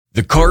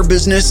The car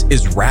business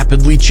is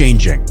rapidly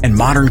changing, and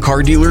modern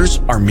car dealers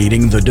are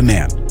meeting the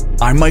demand.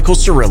 I'm Michael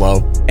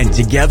Cirillo, and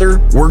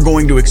together we're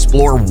going to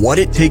explore what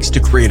it takes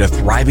to create a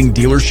thriving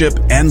dealership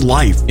and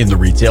life in the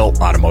retail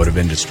automotive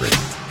industry.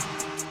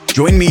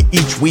 Join me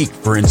each week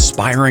for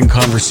inspiring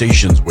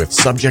conversations with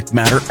subject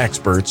matter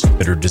experts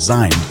that are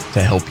designed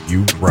to help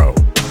you grow.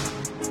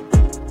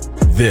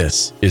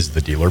 This is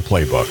the Dealer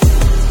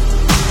Playbook.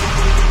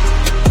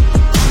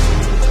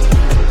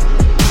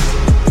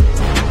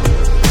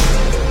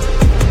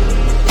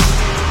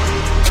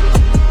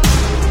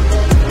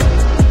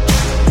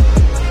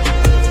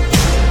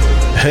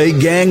 Hey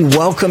gang,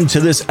 welcome to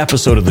this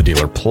episode of the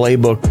Dealer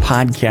Playbook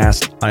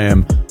podcast. I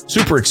am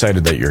super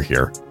excited that you're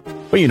here.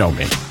 Well, you know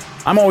me.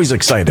 I'm always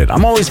excited.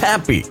 I'm always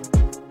happy.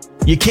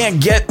 You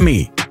can't get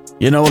me.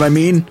 You know what I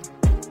mean?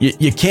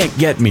 You can't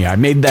get me. I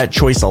made that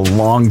choice a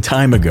long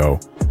time ago.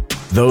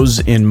 Those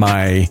in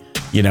my,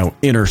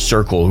 inner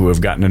circle who have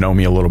gotten to know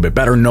me a little bit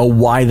better know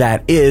why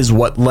that is,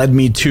 what led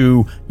me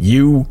to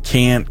you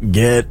can't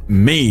get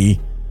me.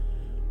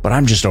 But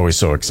I'm just always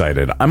so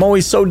excited. I'm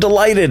always so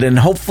delighted. And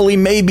hopefully,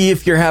 maybe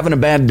if you're having a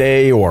bad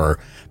day or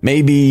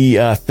maybe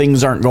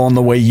things aren't going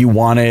the way you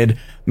wanted,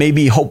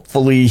 maybe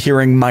hopefully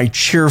hearing my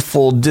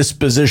cheerful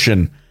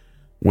disposition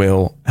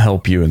will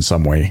help you in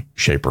some way,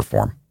 shape, or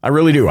form. I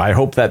really do. I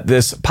hope that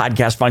this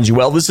podcast finds you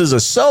well. This is a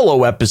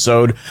solo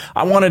episode.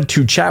 I wanted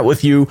to chat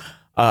with you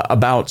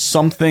about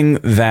something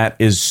that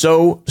is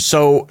so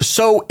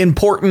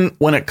important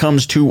when it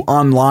comes to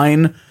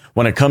online,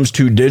 when it comes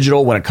to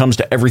digital, when it comes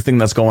to everything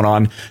that's going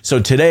on.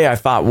 So today I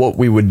thought what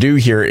we would do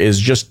here is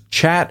just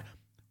chat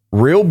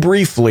real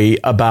briefly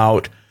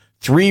about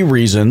 3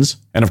 reasons.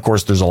 And of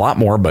course, there's a lot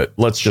more, but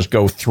let's just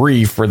go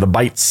 3 for the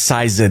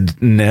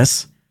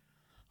bite-sizedness.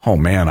 Oh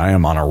man, I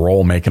am on a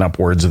roll making up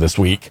words this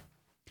week.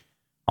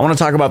 I want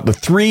to talk about the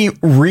 3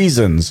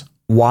 reasons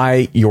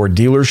why your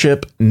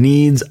dealership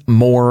needs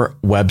more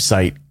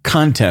website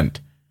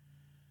content.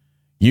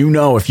 You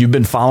know, if you've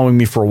been following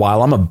me for a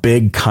while, I'm a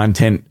big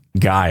content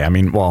guy. I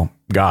mean, well,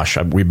 gosh,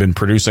 we've been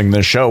producing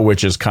this show,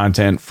 which is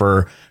content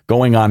for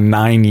going on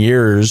 9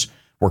 years.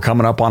 We're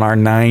coming up on our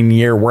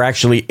 9-year. We're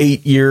actually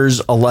 8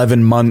 years,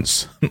 11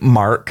 months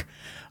mark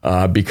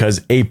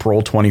because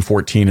April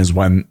 2014 is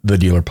when the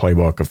Dealer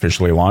Playbook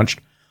officially launched.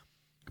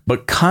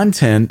 But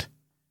content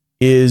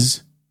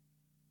is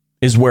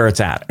where it's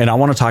at. And I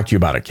want to talk to you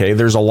about it. Okay.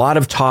 There's a lot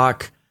of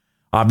talk.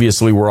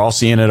 Obviously, we're all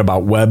seeing it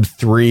about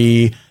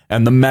Web3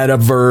 and the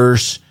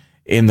metaverse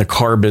in the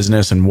car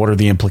business and what are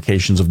the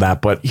implications of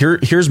that. But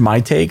here's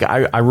my take.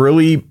 I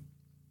really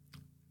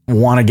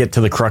want to get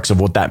to the crux of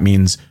what that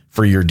means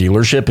for your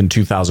dealership in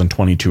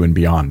 2022 and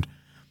beyond.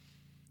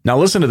 Now,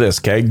 listen to this,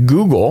 okay?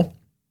 Google,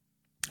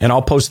 and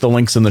I'll post the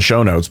links in the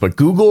show notes, but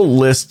Google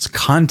lists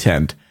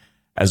content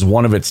as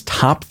one of its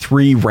top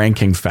 3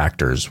 ranking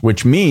factors,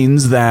 which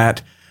means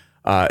that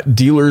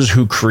dealers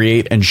who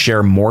create and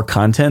share more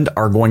content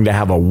are going to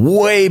have a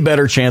way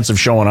better chance of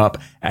showing up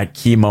at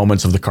key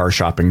moments of the car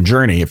shopping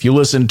journey. If you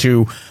listen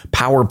to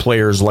power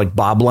players like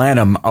Bob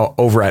Lanham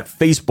over at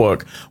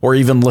Facebook or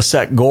even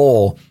Lisette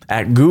Goel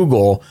at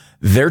Google,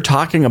 they're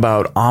talking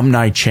about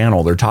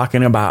omni-channel. They're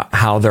talking about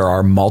how there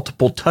are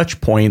multiple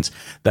touch points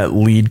that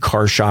lead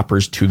car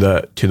shoppers to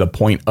the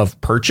point of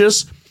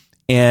purchase.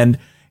 And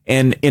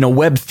in a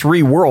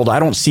Web3 world, I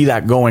don't see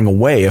that going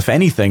away. If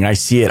anything, I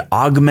see it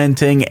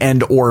augmenting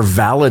and or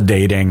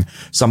validating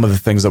some of the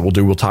things that we'll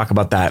do. We'll talk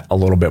about that a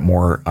little bit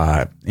more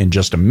in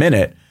just a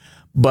minute.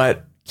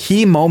 But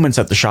key moments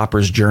at the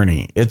shopper's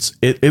journey,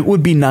 it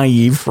would be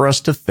naive for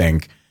us to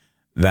think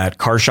that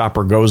car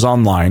shopper goes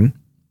online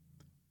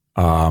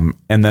and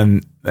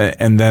then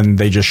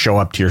they just show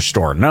up to your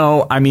store.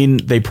 No, I mean,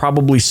 they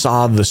probably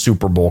saw the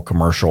Super Bowl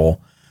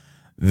commercial.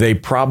 They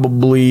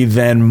probably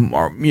then,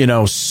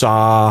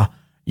 saw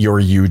your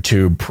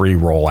YouTube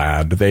pre-roll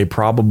ad. They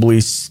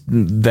probably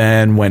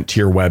then went to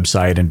your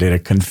website and did a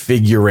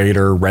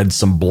configurator, read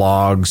some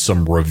blogs,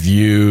 some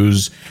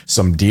reviews,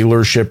 some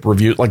dealership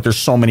reviews. Like there's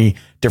so many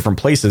different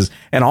places.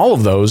 And all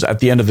of those at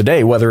the end of the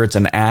day, whether it's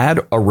an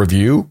ad, a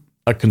review,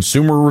 a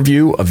consumer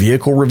review, a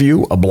vehicle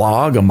review, a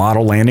blog, a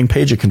model landing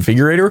page, a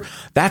configurator,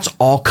 that's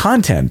all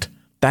content.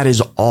 That is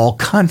all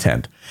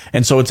content.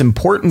 And so it's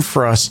important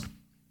for us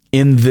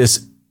in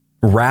this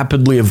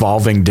rapidly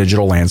evolving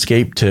digital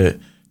landscape to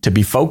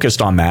be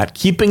focused on that,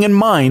 keeping in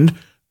mind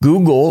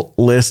Google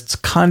lists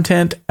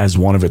content as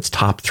one of its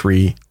top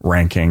 3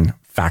 ranking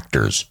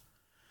factors.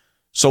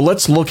 So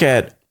let's look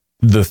at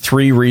the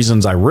 3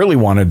 reasons I really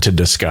wanted to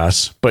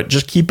discuss, but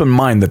just keep in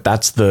mind that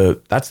that's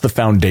the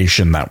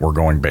foundation that we're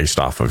going based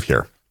off of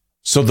here.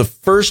 So the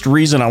first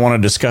reason I want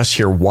to discuss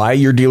here why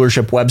your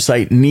dealership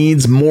website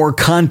needs more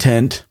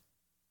content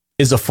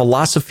is a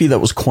philosophy that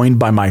was coined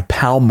by my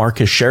pal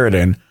Marcus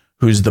Sheridan,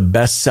 who's the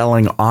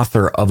best-selling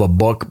author of a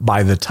book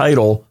by the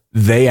title,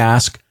 They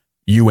Ask,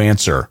 You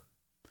Answer.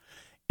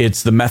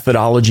 It's the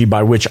methodology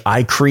by which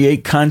I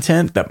create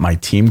content, that my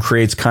team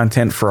creates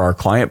content for our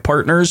client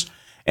partners,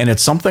 and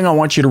it's something I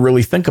want you to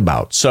really think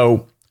about.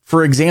 So,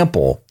 for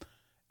example,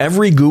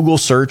 every Google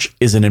search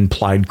is an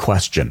implied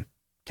question,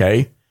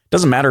 okay?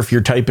 Doesn't matter if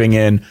you're typing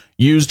in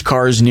used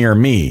cars near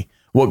me.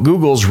 What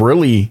Google's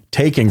really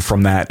taking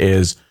from that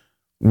is,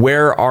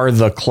 where are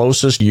the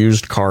closest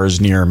used cars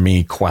near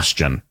me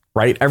question,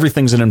 right?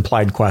 Everything's an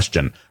implied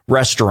question.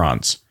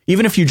 Restaurants.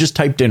 Even if you just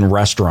typed in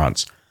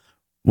restaurants,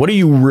 what are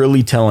you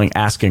really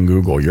asking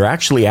Google? You're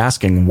actually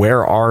asking,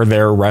 where are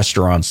there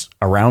restaurants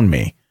around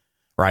me,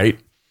 right?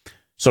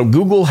 So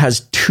Google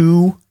has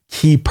two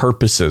key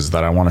purposes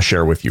that I want to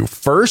share with you.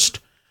 First,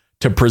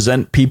 to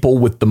present people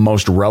with the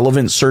most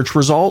relevant search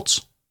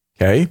results,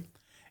 okay?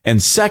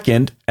 And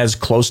second, as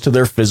close to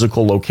their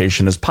physical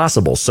location as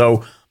possible.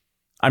 So,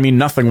 I mean,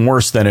 nothing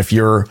worse than if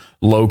you're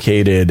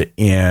located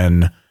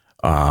in,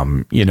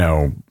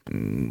 Albuquerque,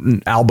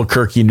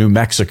 New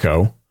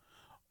Mexico,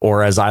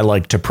 or as I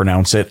like to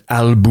pronounce it,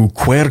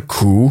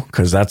 Albuquerque,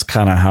 because that's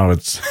kind of how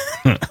it's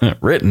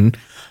written.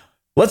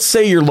 Let's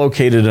say you're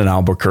located in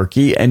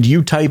Albuquerque and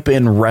you type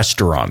in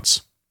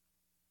restaurants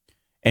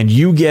and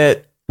you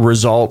get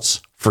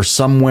results for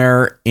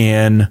somewhere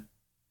in,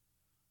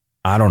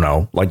 I don't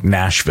know, like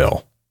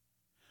Nashville,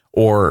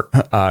 or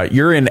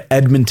you're in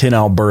Edmonton,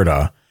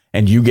 Alberta,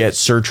 and you get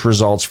search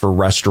results for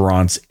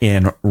restaurants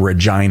in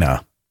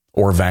Regina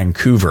or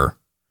Vancouver.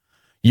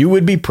 You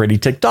would be pretty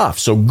ticked off.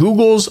 So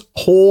Google's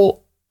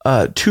whole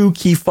two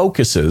key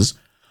focuses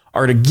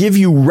are to give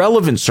you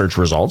relevant search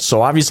results.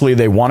 So obviously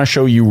they want to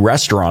show you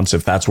restaurants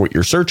if that's what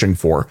you're searching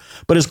for,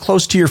 but as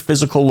close to your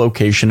physical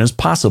location as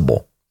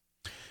possible.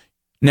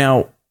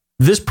 Now,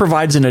 this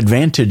provides an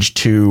advantage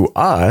to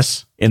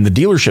us in the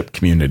dealership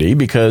community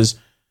because,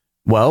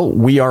 well,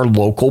 we are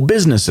local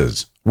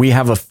businesses. We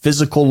have a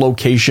physical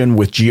location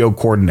with geo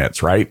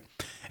coordinates, right?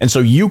 And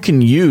so you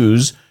can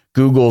use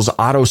Google's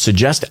auto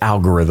suggest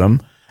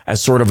algorithm as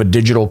sort of a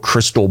digital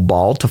crystal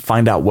ball to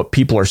find out what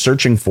people are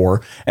searching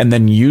for, and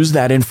then use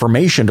that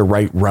information to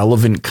write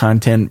relevant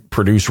content,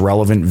 produce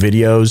relevant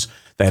videos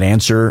that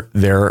answer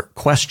their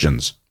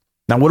questions.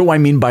 Now, what do I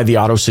mean by the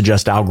auto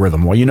suggest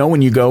algorithm? Well,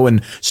 when you go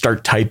and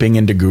start typing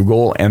into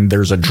Google and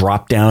there's a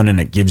drop down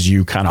and it gives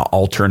you kind of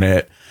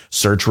alternate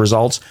search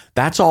results,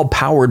 that's all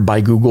powered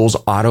by Google's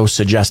auto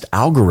suggest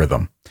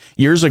algorithm.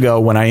 Years ago,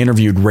 when I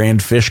interviewed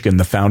Rand Fishkin,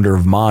 the founder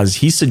of Moz,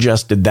 he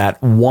suggested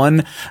that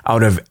 1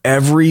 out of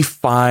every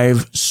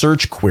 5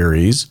 search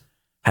queries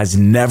has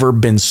never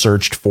been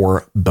searched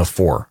for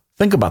before.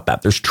 Think about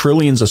that. There's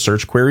trillions of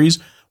search queries.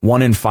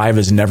 1 in 5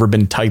 has never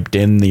been typed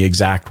in the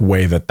exact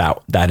way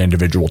that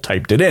individual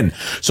typed it in.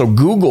 So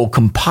Google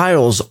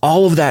compiles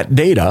all of that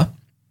data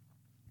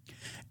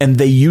and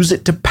they use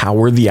it to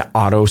power the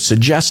auto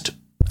suggest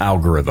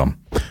algorithm,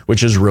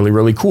 which is really,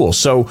 really cool.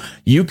 So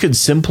you could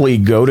simply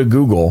go to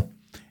Google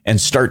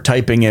and start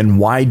typing in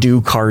 "why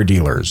do car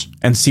dealers"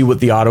 and see what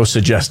the auto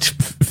suggest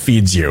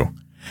feeds you.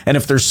 And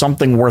if there's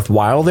something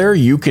worthwhile there,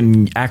 you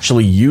can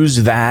actually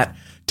use that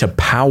to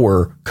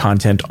power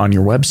content on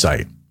your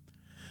website.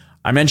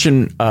 I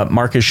mentioned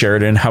Marcus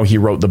Sheridan, how he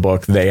wrote the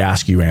book, They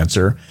Ask You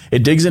Answer.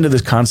 It digs into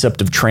this concept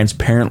of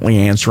transparently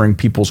answering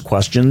people's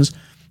questions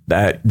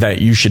that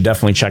you should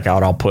definitely check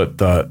out. I'll put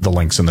the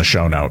links in the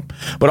show note.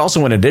 But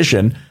also in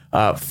addition,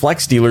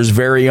 Flex Dealer's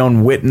very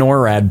own Whit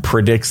Norrad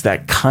predicts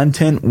that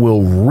content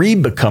will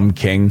re-become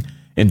king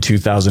in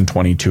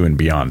 2022 and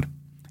beyond.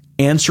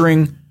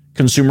 Answering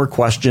consumer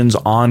questions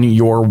on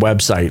your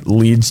website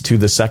leads to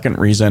the second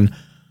reason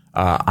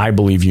I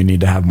believe you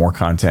need to have more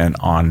content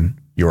on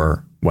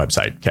your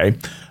website, okay?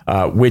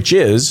 Which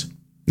is,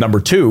 number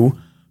 2,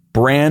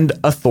 brand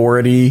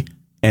authority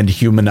and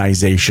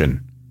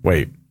humanization.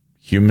 Wait.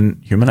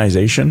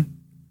 Humanization?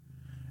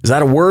 Is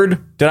that a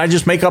word? Did I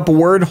just make up a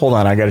word? Hold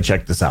on, I got to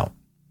check this out.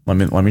 Let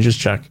me just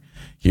check.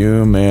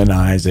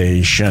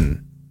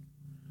 Humanization.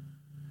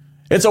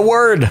 It's a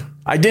word.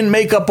 I didn't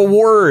make up a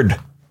word.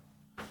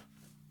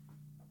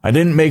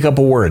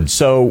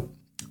 So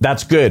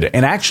that's good.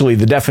 And actually,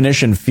 the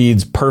definition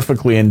feeds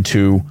perfectly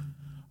into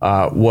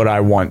what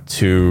I want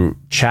to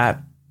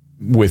chat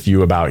with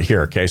you about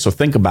here. Okay, so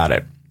think about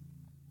it.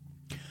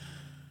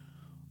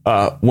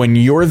 When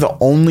you're the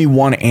only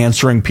one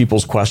answering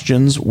people's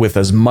questions with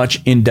as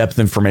much in-depth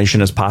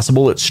information as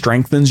possible, it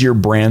strengthens your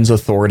brand's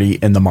authority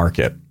in the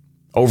market.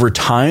 Over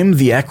time,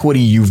 the equity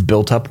you've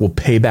built up will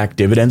pay back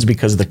dividends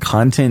because the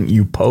content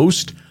you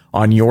post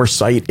on your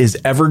site is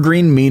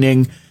evergreen,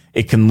 meaning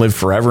it can live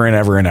forever and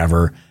ever and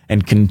ever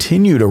and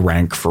continue to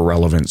rank for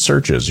relevant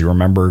searches. You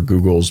remember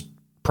Google's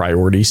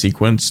priority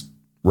sequence,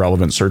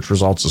 relevant search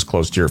results as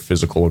close to your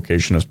physical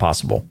location as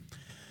possible.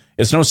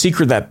 It's no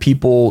secret that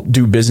people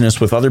do business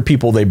with other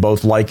people they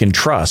both like and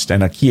trust.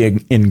 And a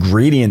key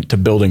ingredient to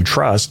building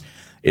trust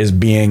is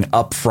being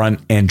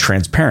upfront and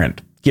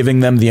transparent, giving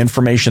them the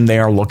information they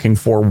are looking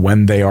for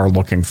when they are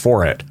looking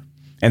for it.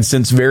 And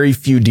since very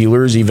few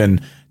dealers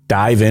even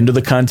dive into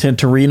the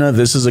content arena,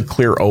 this is a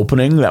clear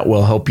opening that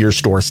will help your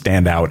store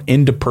stand out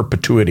into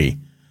perpetuity.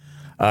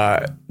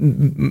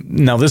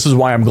 Now, this is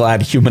why I'm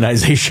glad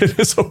humanization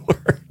is a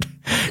word.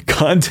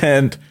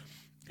 Content,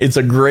 it's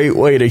a great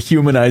way to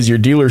humanize your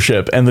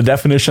dealership. And the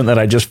definition that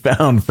I just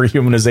found for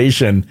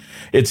humanization,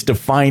 it's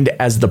defined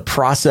as the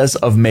process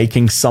of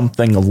making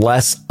something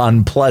less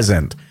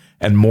unpleasant.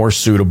 and more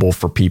suitable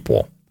for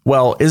people.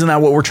 Well, isn't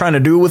that what we're trying to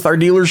do with our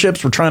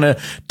dealerships? We're trying to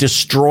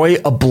destroy,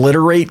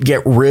 obliterate,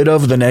 get rid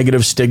of the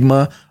negative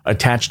stigma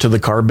attached to the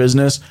car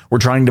business. We're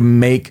trying to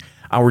make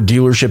our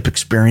dealership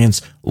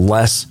experience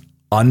less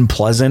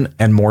unpleasant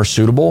and more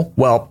suitable.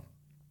 Well,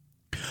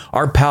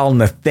 our pal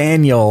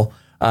Nathaniel,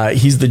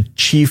 he's the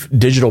chief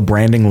digital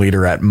branding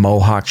leader at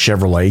Mohawk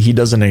Chevrolet. He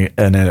does an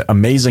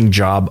amazing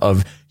job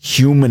of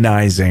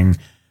humanizing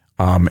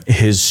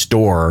his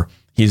store.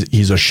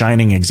 He's a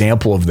shining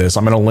example of this.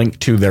 I'm going to link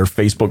to their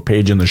Facebook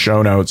page in the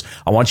show notes.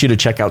 I want you to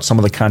check out some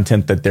of the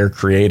content that they're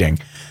creating.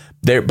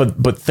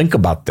 But think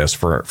about this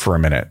for a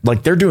minute.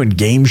 Like, they're doing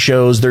game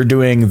shows. They're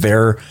doing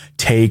their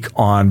take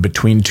on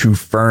Between Two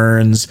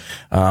Ferns,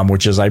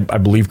 which is, I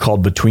believe,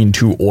 called Between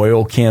Two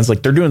Oil Cans.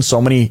 Like, they're doing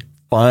so many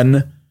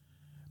fun,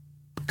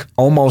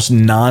 almost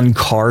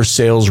non-car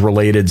sales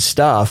related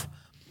stuff.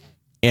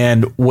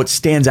 And what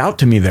stands out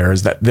to me there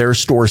is that their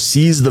store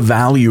sees the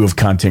value of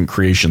content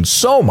creation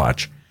so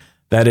much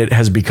that it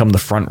has become the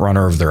front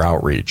runner of their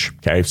outreach.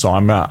 Okay, so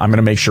I'm going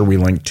to make sure we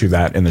link to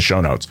that in the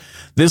show notes.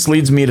 This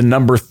leads me to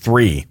number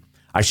 3.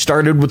 I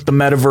started with the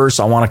metaverse.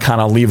 I want to kind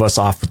of leave us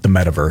off with the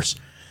metaverse.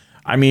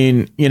 I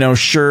mean,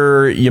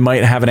 sure, you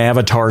might have an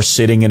avatar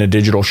sitting in a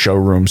digital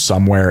showroom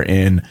somewhere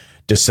in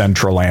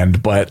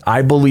Decentraland, but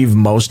I believe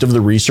most of the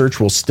research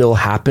will still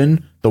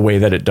happen the way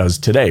that it does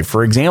today.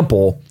 For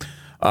example,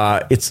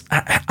 I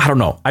don't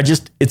know.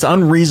 It's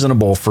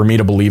unreasonable for me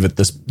to believe at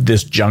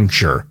this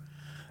juncture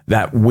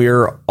that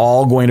we're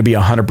all going to be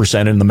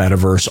 100% in the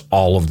metaverse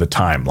all of the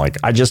time. Like,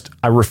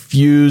 I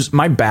refuse.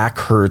 My back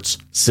hurts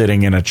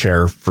sitting in a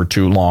chair for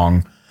too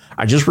long.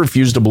 I just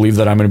refuse to believe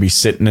that I'm going to be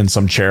sitting in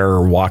some chair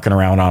or walking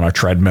around on a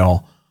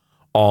treadmill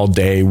all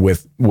day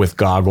with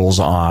goggles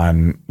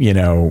on.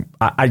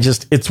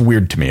 It's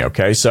weird to me.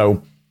 Okay.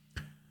 So,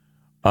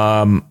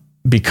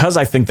 because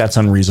I think that's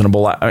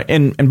unreasonable.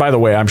 And by the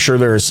way, I'm sure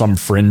there is some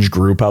fringe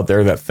group out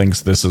there that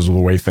thinks this is the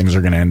way things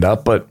are going to end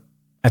up. But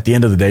at the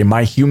end of the day,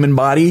 my human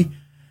body,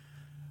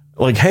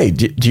 like, hey,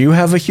 do you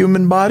have a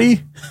human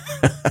body?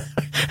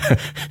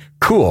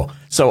 Cool.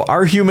 So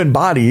our human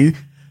body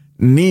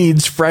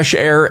needs fresh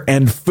air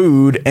and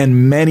food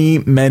and many,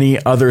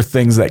 many other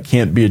things that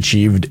can't be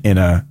achieved in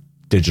a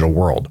digital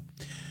world.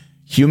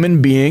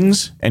 Human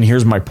beings, and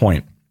here's my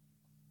point.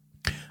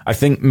 I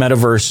think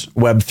metaverse,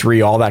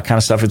 Web3, all that kind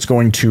of stuff, it's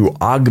going to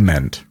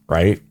augment,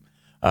 right?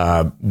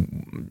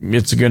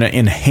 It's going to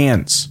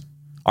enhance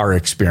our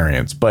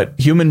experience. But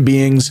human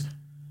beings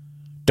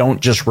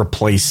don't just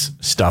replace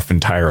stuff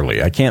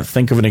entirely. I can't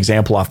think of an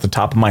example off the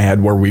top of my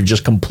head where we've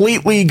just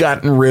completely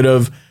gotten rid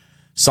of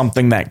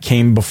something that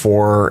came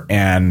before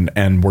and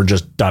we're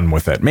just done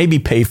with it. Maybe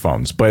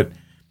payphones, but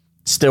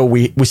still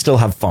we still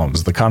have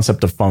phones. The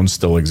concept of phones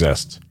still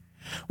exists.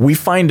 We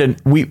tend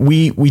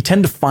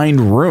to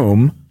find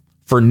room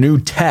for new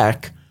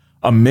tech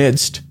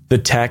amidst the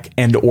tech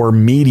and or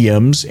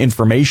mediums,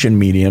 information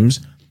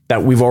mediums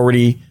that we've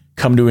already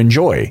come to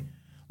enjoy.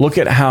 Look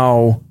at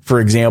how, for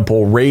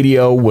example,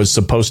 radio was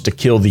supposed to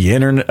kill the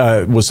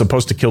internet, was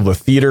supposed to kill the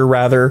theater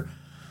rather.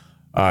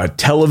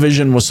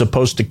 Television was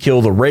supposed to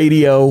kill the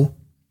radio,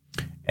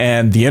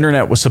 and the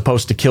internet was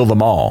supposed to kill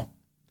them all.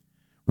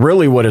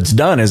 Really what it's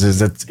done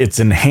is it's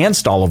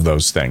enhanced all of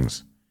those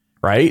things,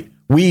 right?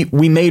 We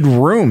made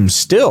room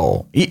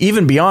still,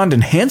 even beyond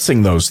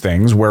enhancing those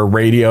things, where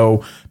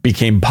radio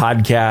became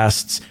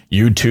podcasts,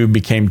 YouTube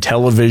became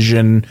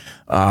television,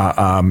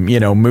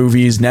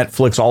 movies,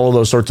 Netflix, all of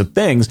those sorts of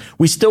things.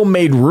 We still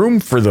made room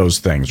for those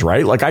things,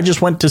 right? Like, I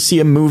just went to see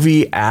a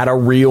movie at a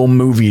real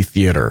movie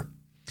theater.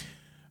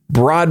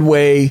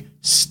 Broadway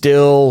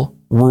still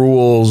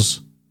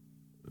rules,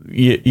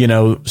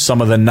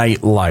 some of the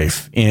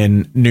nightlife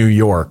in New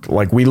York.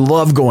 Like, we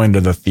love going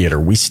to the theater.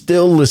 We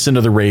still listen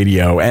to the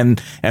radio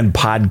and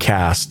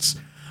podcasts.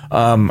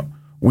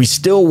 We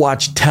still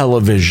watch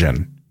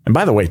television. And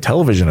by the way,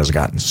 television has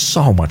gotten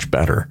so much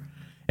better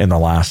in the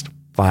last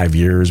 5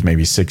 years,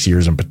 maybe 6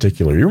 years in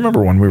particular. You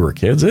remember when we were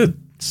kids? It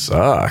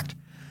sucked.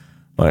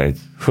 Like,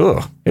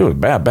 it was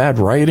bad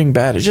writing,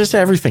 bad. It's just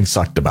everything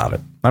sucked about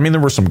it. I mean,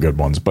 there were some good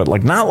ones, but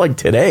like, not like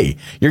today.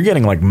 You're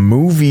getting like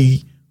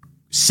movie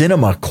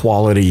cinema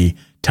quality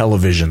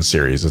television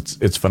series.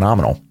 It's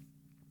phenomenal.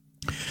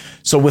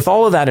 So with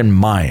all of that in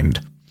mind,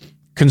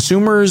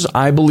 consumers,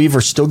 I believe,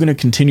 are still going to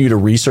continue to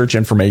research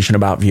information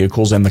about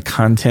vehicles, and the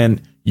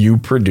content you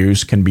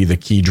produce can be the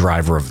key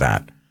driver of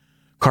that.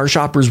 Car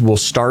shoppers will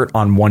start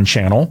on one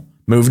channel,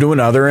 move to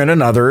another,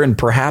 and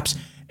perhaps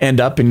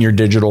end up in your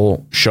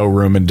digital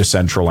showroom in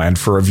Decentraland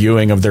for a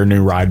viewing of their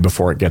new ride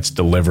before it gets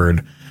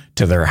delivered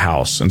to their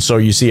house. And so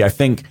you see, I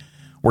think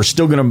we're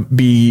still going to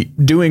be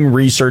doing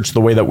research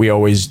the way that we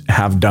always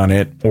have done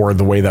it, or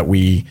the way that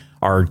we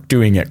are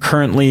doing it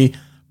currently.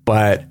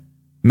 But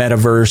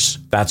metaverse,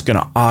 that's going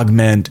to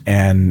augment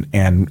and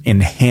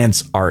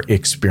enhance our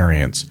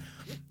experience.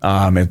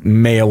 It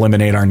may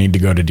eliminate our need to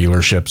go to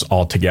dealerships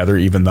altogether,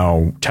 even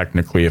though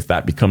technically, if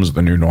that becomes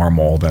the new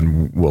normal,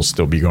 then we'll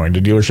still be going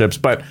to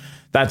dealerships. But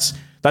that's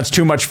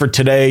too much for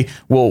today.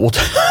 We'll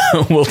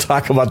we'll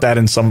talk about that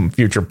in some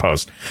future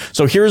post.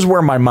 So here's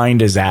where my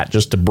mind is at,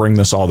 just to bring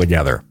this all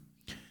together.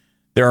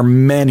 There are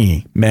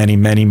many, many,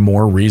 many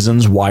more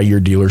reasons why your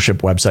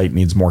dealership website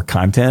needs more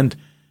content.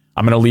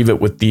 I'm going to leave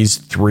it with these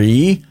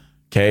 3.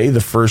 Okay.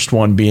 The first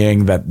one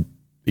being that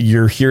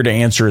you're here to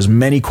answer as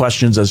many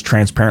questions as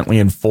transparently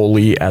and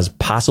fully as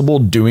possible.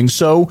 Doing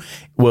so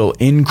will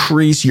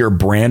increase your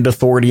brand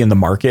authority in the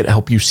market,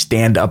 help you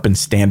stand up and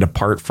stand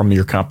apart from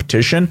your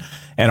competition.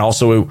 And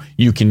also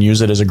you can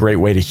use it as a great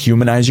way to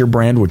humanize your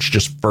brand, which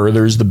just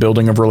furthers the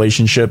building of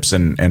relationships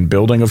and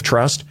building of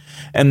trust.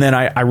 And then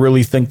I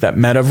really think that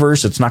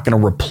metaverse, it's not going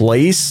to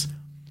replace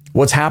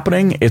what's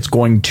happening. It's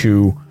going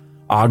to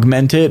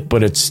augment it,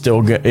 but it's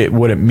still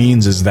what it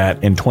means is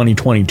that in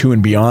 2022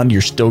 and beyond,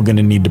 you're still going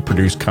to need to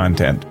produce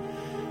content.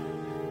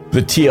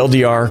 The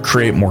TLDR,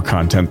 create more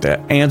content that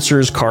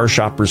answers car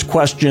shoppers'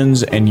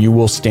 questions, and you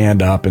will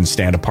stand up and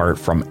stand apart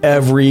from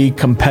every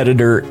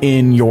competitor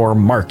in your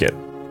market.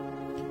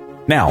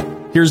 Now,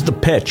 here's the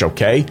pitch,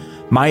 okay?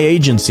 My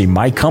agency,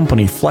 my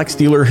company, Flex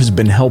Dealer, has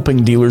been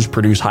helping dealers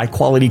produce high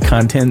quality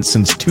content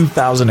since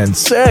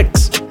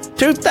 2006.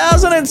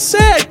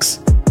 2006!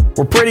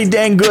 We're pretty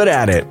dang good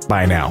at it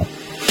by now.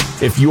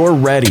 If you're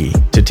ready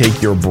to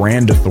take your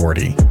brand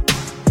authority,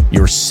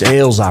 your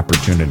sales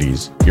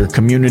opportunities, your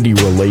community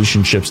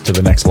relationships to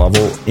the next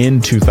level in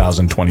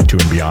 2022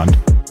 and beyond,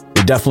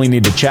 we definitely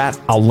need to chat.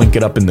 I'll link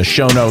it up in the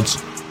show notes.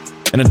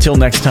 And until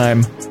next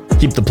time,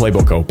 keep the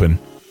playbook open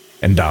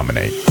and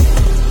dominate.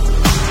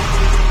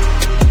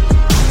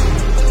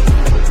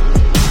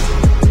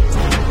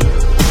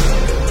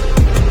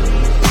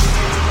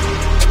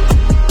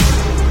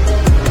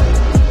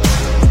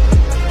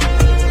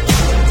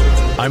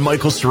 I'm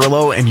Michael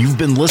Cirillo, and you've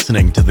been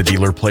listening to the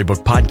Dealer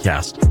Playbook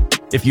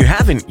Podcast. If you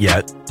haven't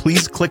yet,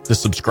 please click the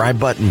subscribe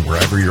button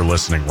wherever you're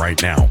listening right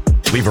now.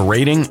 Leave a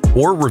rating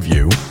or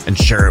review and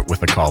share it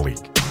with a colleague.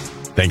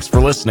 Thanks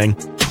for listening.